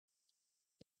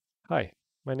Hi,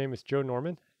 my name is Joe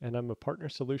Norman, and I'm a Partner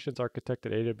Solutions Architect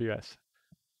at AWS.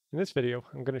 In this video,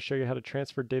 I'm going to show you how to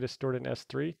transfer data stored in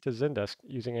S3 to Zendesk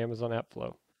using Amazon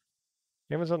AppFlow.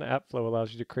 Amazon AppFlow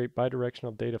allows you to create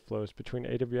bidirectional data flows between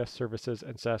AWS services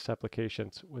and SaaS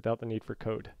applications without the need for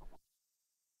code.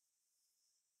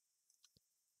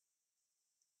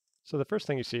 So the first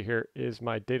thing you see here is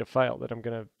my data file that I'm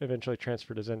going to eventually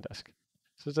transfer to Zendesk.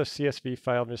 So it's a CSV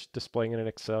file, I'm just displaying it in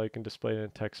Excel. You can display it in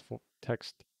a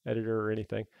text editor or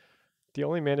anything. The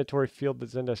only mandatory field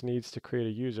that Zendesk needs to create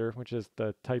a user, which is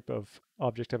the type of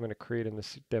object I'm going to create in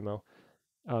this demo,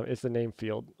 is the name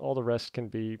field. All the rest can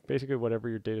be basically whatever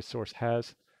your data source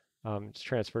has. It's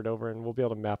transferred over, and we'll be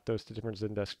able to map those to different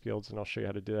Zendesk fields, and I'll show you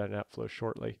how to do that in AppFlow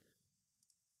shortly.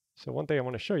 So one thing I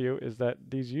want to show you is that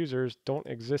these users don't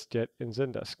exist yet in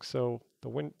Zendesk. So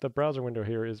the browser window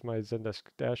here is my Zendesk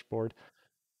dashboard.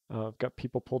 I've got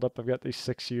people pulled up. I've got these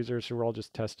 6 users who are all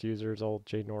just test users, all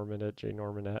jnorman at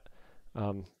jnorman at.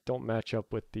 Don't match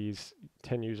up with these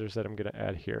 10 users that I'm going to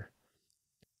add here.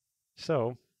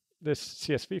 So this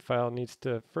CSV file needs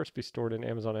to first be stored in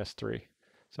Amazon S3.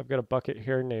 So I've got a bucket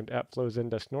here named AppFlow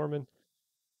Zendesk Norman,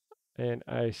 and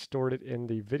I stored it in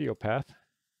the video path.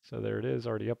 So there it is,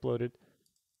 already uploaded.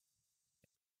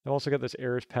 I've also got this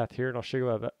errors path here, and I'll show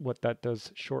you what that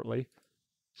does shortly.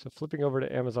 So flipping over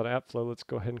to Amazon AppFlow, let's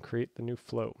go ahead and create the new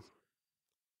flow.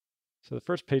 So the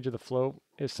first page of the flow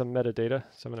is some metadata.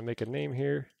 So I'm going to make a name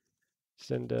here,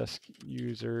 Zendesk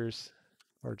users,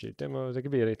 RJ demos. It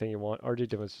could be anything you want. RJ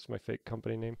demos is my fake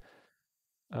company name.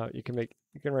 You can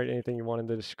write anything you want in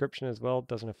the description as well. It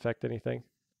doesn't affect anything.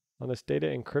 On this data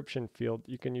encryption field,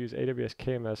 you can use AWS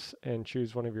KMS and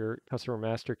choose one of your customer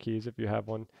master keys if you have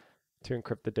one to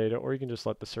encrypt the data, or you can just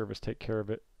let the service take care of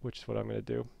it, which is what I'm going to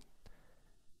do.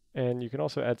 And you can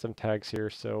also add some tags here.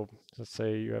 So let's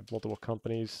say you have multiple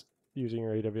companies using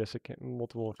your AWS account,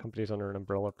 multiple companies under an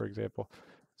umbrella, for example.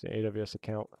 It's an AWS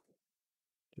account,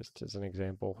 just as an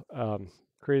example.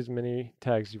 Create as many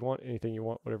tags as you want, anything you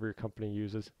want, whatever your company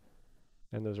uses,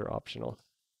 and those are optional.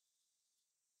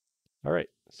 All right,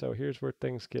 so here's where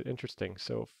things get interesting.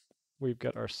 So we've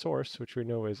got our source, which we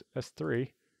know is S3,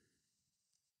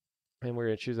 and we're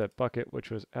going to choose that bucket, which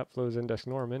was AppFlow Zendesk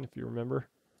Norman, if you remember,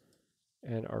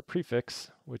 and our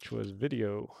prefix, which was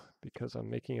video, because I'm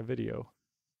making a video.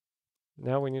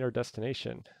 Now we need our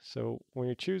destination. So when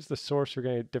you choose the source, we're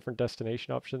going to get different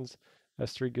destination options.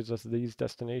 S3 gives us these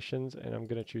destinations, and I'm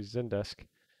going to choose Zendesk.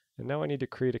 And now I need to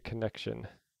create a connection,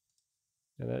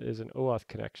 and that is an OAuth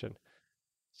connection.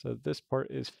 So this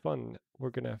part is fun. We're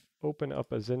going to open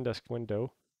up a Zendesk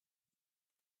window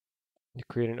to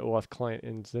create an OAuth client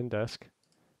in Zendesk.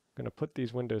 I'm going to put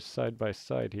these windows side by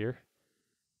side here.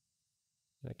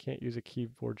 I can't use a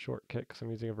keyboard shortcut because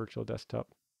I'm using a virtual desktop.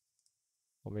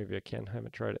 Well, maybe I can. I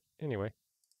haven't tried it. Anyway,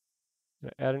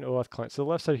 add an OAuth client. So the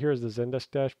left side here is the Zendesk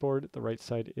dashboard. The right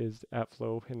side is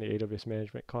AppFlow in the AWS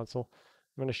Management Console.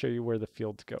 I'm going to show you where the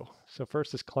fields go. So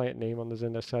first is client name on the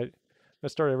Zendesk side. I'm going to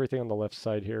start everything on the left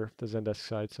side here, the Zendesk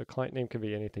side. So client name can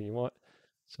be anything you want.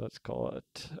 So let's call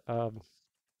it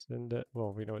Zendesk.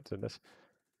 Well, we know it's Zendesk.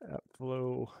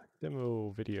 AppFlow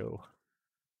demo video.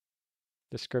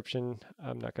 Description,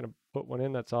 I'm not going to put one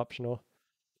in. That's optional.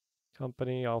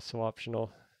 Company, also optional.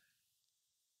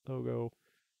 Logo,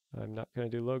 I'm not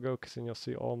going to do logo because then you'll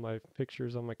see all my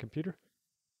pictures on my computer.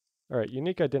 All right,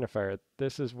 unique identifier.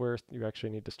 This is where you actually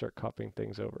need to start copying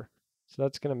things over. So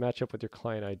that's going to match up with your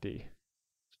client ID.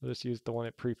 So just use the one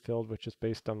it pre-filled, which is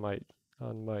based on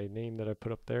my name that I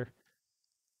put up there.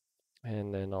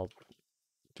 And then I'll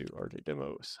do RJ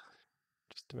demos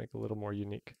just to make it a little more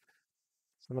unique.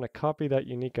 So I'm going to copy that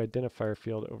unique identifier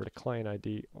field over to client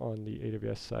ID on the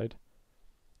AWS side.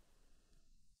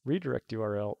 Redirect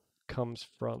URL comes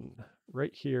from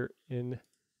right here in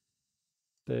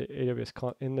the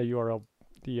AWS in the URL,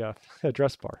 the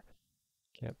address bar.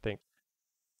 Can't think.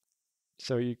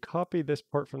 So you copy this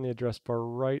part from the address bar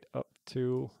right up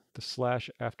to the slash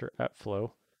after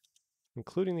AppFlow,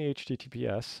 including the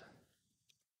HTTPS,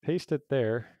 paste it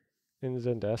there in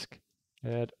Zendesk,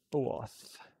 and add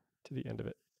OAuth to the end of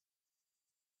it.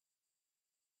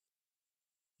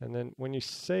 And then when you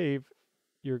save,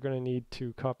 you're going to need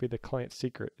to copy the client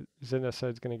secret. Zendesk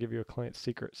side is going to give you a client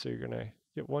secret, so you're going to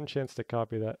get one chance to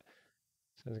copy that.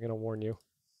 So it's going to warn you.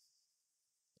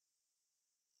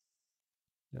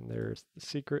 And there's the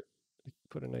secret.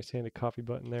 Put a nice handy copy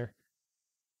button there,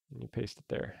 and you paste it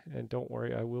there. And don't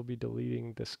worry, I will be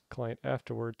deleting this client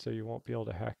afterwards, so you won't be able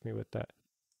to hack me with that.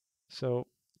 So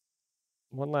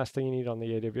one last thing you need on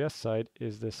the AWS side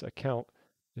is this account.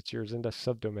 It's your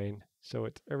Zendesk subdomain. So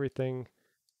it's everything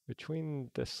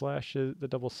between the slashes, the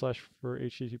double slash for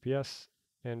HTTPS,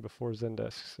 and before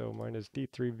Zendesk. So mine is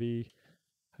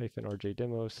D3V-RJ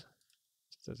demos.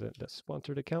 It's a Zendesk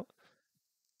sponsored account.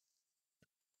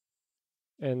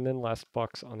 And then last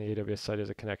box on the AWS side is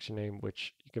a connection name,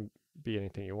 which you can be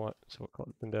anything you want. So we'll call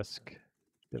it Zendesk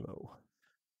demo.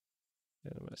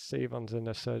 And I'm going to save on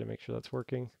Zendesk side to make sure that's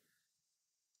working.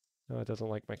 No, it doesn't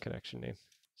like my connection name.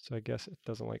 So I guess it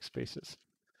doesn't like spaces.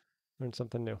 Learn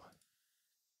something new.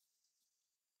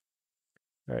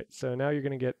 All right, so now you're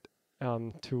going to get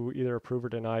to either approve or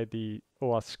deny the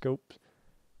OAuth scope.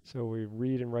 So we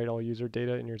read and write all user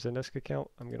data in your Zendesk account.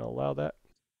 I'm going to allow that.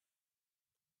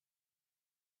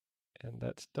 And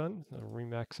that's done. I'll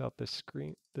remax out this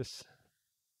screen, this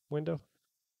window.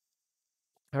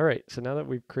 All right, so now that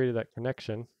we've created that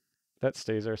connection, that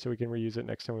stays there so we can reuse it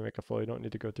next time we make a flow. You don't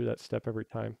need to go through that step every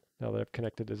time now that I've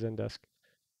connected to Zendesk.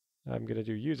 I'm going to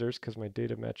do users because my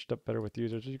data matched up better with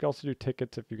users. You can also do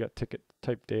tickets if you got ticket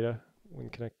type data when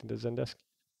connecting to Zendesk.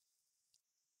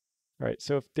 All right,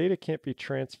 so if data can't be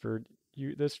transferred,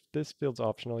 this field's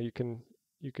optional. You can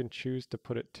choose to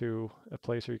put it to a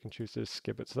place or you can choose to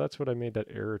skip it. So that's what I made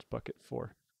that errors bucket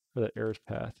for that errors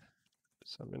path.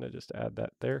 So I'm going to just add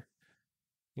that there.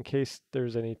 In case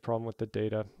there's any problem with the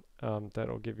data,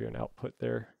 that'll give you an output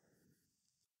there.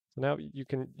 So now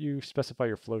you specify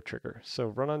your flow trigger. So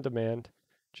run on demand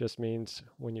just means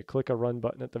when you click a run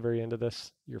button at the very end of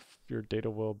this, your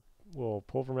data will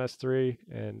pull from S3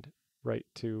 and write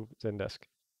to Zendesk,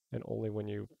 and only when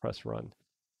you press run.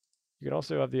 You can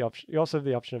also have the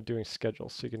option of doing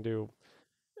schedules. So you can do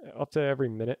up to every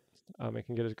minute. It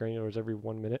can get as granular as every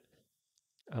 1 minute.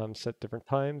 Set different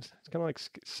times. It's kind of like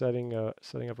setting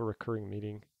up a recurring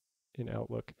meeting in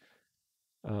Outlook.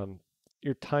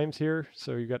 Your times here,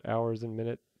 so you got hours and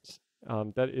minutes.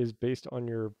 That is based on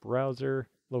your browser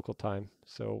local time,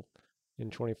 so in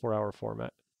 24-hour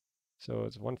format. So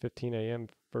it's 1:15 a.m.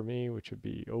 for me, which would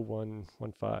be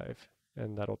 01:15,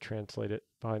 and that'll translate it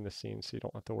behind the scenes, so you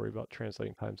don't have to worry about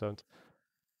translating time zones.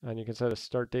 And you can set a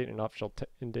start date and optional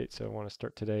end date. So I want to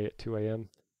start today at 2 a.m.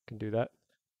 You can do that.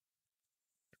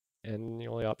 And the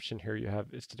only option here you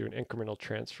have is to do an incremental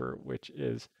transfer, which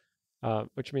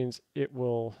means it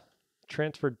will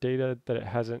transfer data that it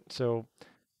hasn't. So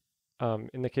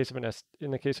in the case of an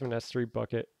S3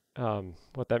 bucket,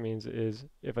 what that means is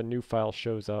if a new file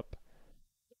shows up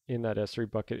in that S3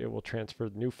 bucket, it will transfer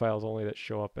new files only that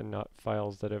show up and not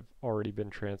files that have already been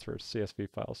transferred, CSV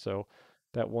files. So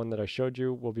that one that I showed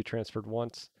you will be transferred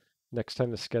once. The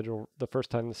first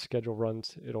time the schedule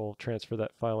runs, it'll transfer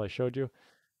that file I showed you.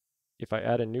 If I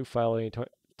add a new file any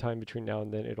time between now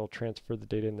and then, it'll transfer the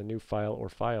data in the new file or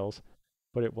files,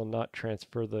 but it will not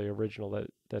transfer the original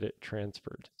that it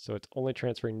transferred. So it's only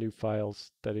transferring new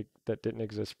files that didn't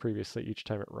exist previously each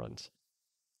time it runs.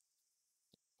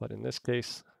 But in this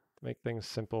case, to make things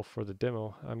simple for the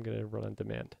demo, I'm going to run on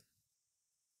demand.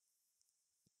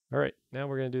 All right, now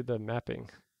we're going to do the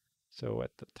mapping. So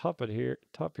at the top here,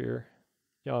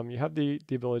 you have the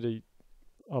ability to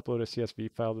upload a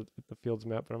CSV file to the fields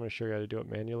map, but I'm going to show you how to do it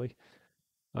manually.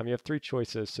 You have three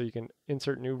choices. So you can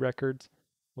insert new records,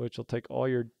 which will take all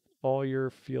your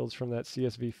fields from that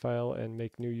CSV file and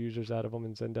make new users out of them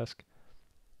in Zendesk.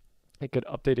 It could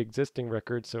update existing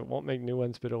records, so it won't make new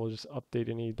ones, but it will just update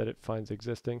any that it finds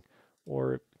existing.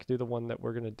 Or it could do the one that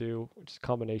we're going to do, which is a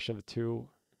combination of the two.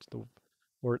 It's the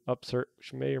word upsert,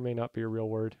 which may or may not be a real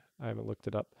word. I haven't looked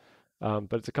it up.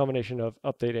 But it's a combination of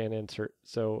update and insert.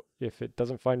 So if it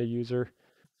doesn't find a user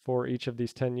for each of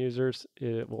these 10 users,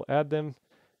 it will add them.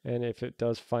 And if it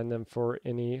does find them for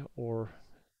any or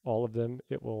all of them,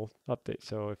 it will update.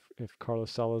 So if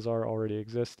Carlos Salazar already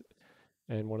exists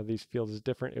and one of these fields is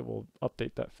different, it will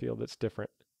update that field that's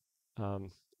different.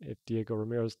 If Diego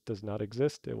Ramirez does not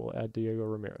exist, it will add Diego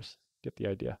Ramirez. Get the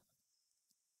idea.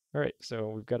 All right, so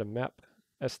we've got a map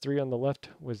S3 on the left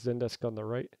with Zendesk on the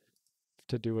right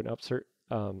to do an upsert.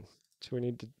 So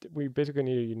we basically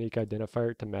need a unique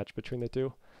identifier to match between the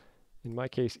two. In my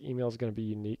case, email is going to be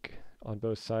unique on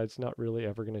both sides, not really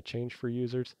ever going to change for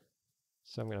users.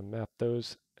 So I'm going to map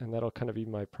those, and that'll kind of be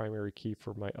my primary key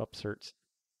for my upserts.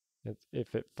 And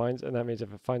that means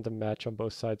if it finds a match on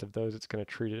both sides of those, it's going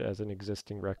to treat it as an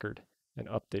existing record and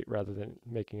update rather than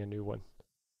making a new one.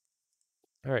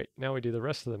 All right, now we do the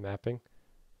rest of the mapping.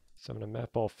 So I'm going to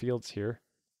map all fields here.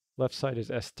 Left side is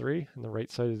S3 and the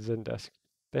right side is Zendesk.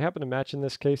 They happen to match in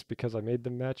this case because I made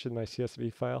them match in my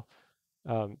CSV file.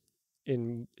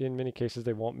 In many cases,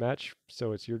 they won't match,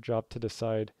 so it's your job to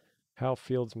decide how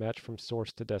fields match from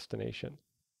source to destination.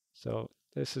 So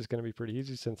this is going to be pretty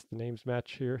easy since the names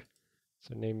match here.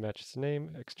 So name matches to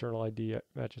name, external ID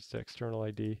matches to external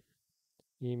ID,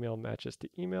 email matches to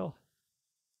email.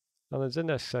 On the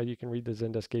Zendesk side, you can read the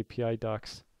Zendesk API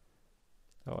docs.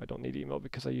 Oh, I don't need email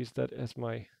because I use that as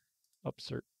my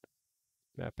upsert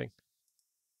mapping.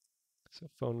 So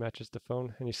phone matches to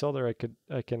phone. And you saw there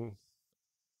I can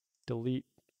delete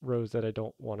rows that I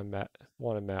don't want to map,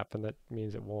 and that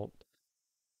means it won't,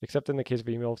 except in the case of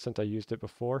email since I used it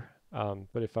before.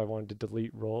 But if I wanted to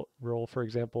delete role, for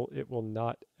example, it will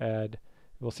not add.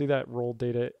 We'll see that role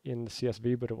data in the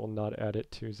CSV, but it will not add it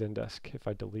to Zendesk if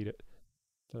I delete it.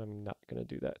 So I'm not going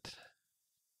to do that.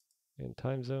 And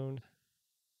time zone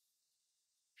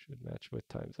should match with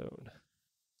time zone.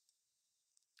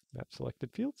 Map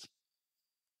selected fields.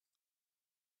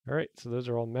 All right, so those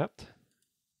are all mapped.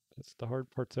 That's the hard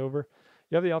part's over.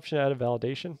 You have the option to add a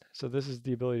validation. So this is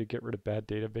the ability to get rid of bad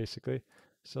data, basically.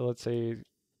 So let's say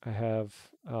I have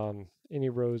any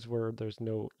rows where there's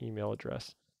no email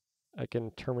address. I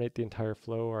can terminate the entire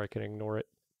flow, or I can ignore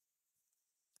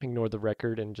the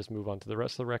record and just move on to the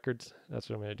rest of the records. That's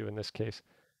what I'm going to do in this case.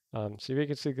 So you can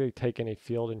basically take any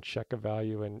field and check a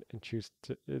value and choose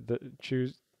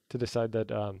to decide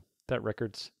that that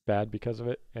record's bad because of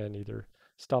it, and either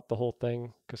stop the whole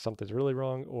thing because something's really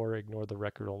wrong, or ignore the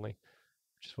record only,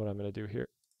 which is what I'm going to do here.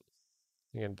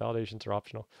 Again, validations are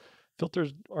optional.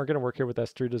 Filters aren't going to work here with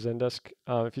S3 to Zendesk.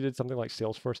 If you did something like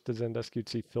Salesforce to Zendesk, you'd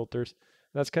see filters.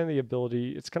 And that's kind of the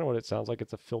ability, it's kind of what it sounds like.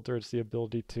 It's a filter. It's the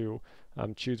ability to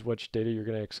choose which data you're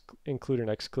going to include and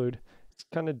exclude. It's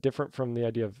kind of different from the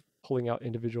idea of pulling out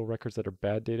individual records that are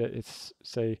bad data. It's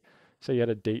say you had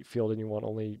a date field and you want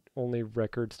only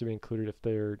records to be included if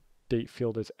their date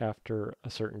field is after a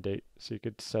certain date. So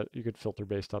you could filter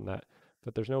based on that.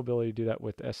 But there's no ability to do that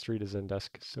with S3 to Zendesk,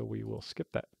 so we will skip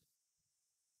that.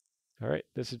 All right,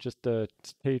 this is just a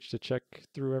page to check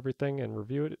through everything and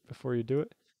review it before you do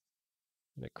it.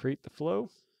 I'm going to create the flow,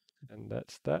 and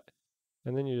that's that.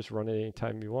 And then you just run it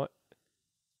anytime you want.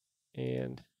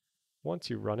 And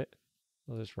once you run it,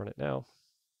 I'll just run it now.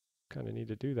 Kind of need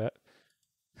to do that.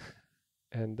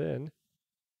 And then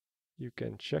you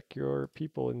can check your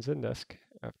people in Zendesk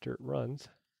after it runs.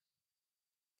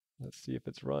 Let's see if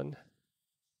it's run.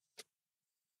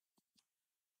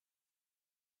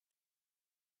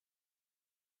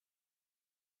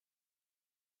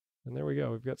 And there we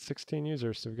go. We've got 16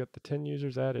 users, so we've got the 10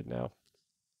 users added now.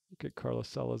 Look at Carlos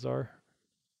Salazar.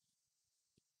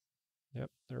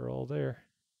 Yep, they're all there.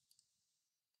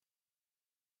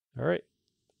 All right,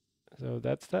 so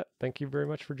that's that. Thank you very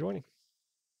much for joining.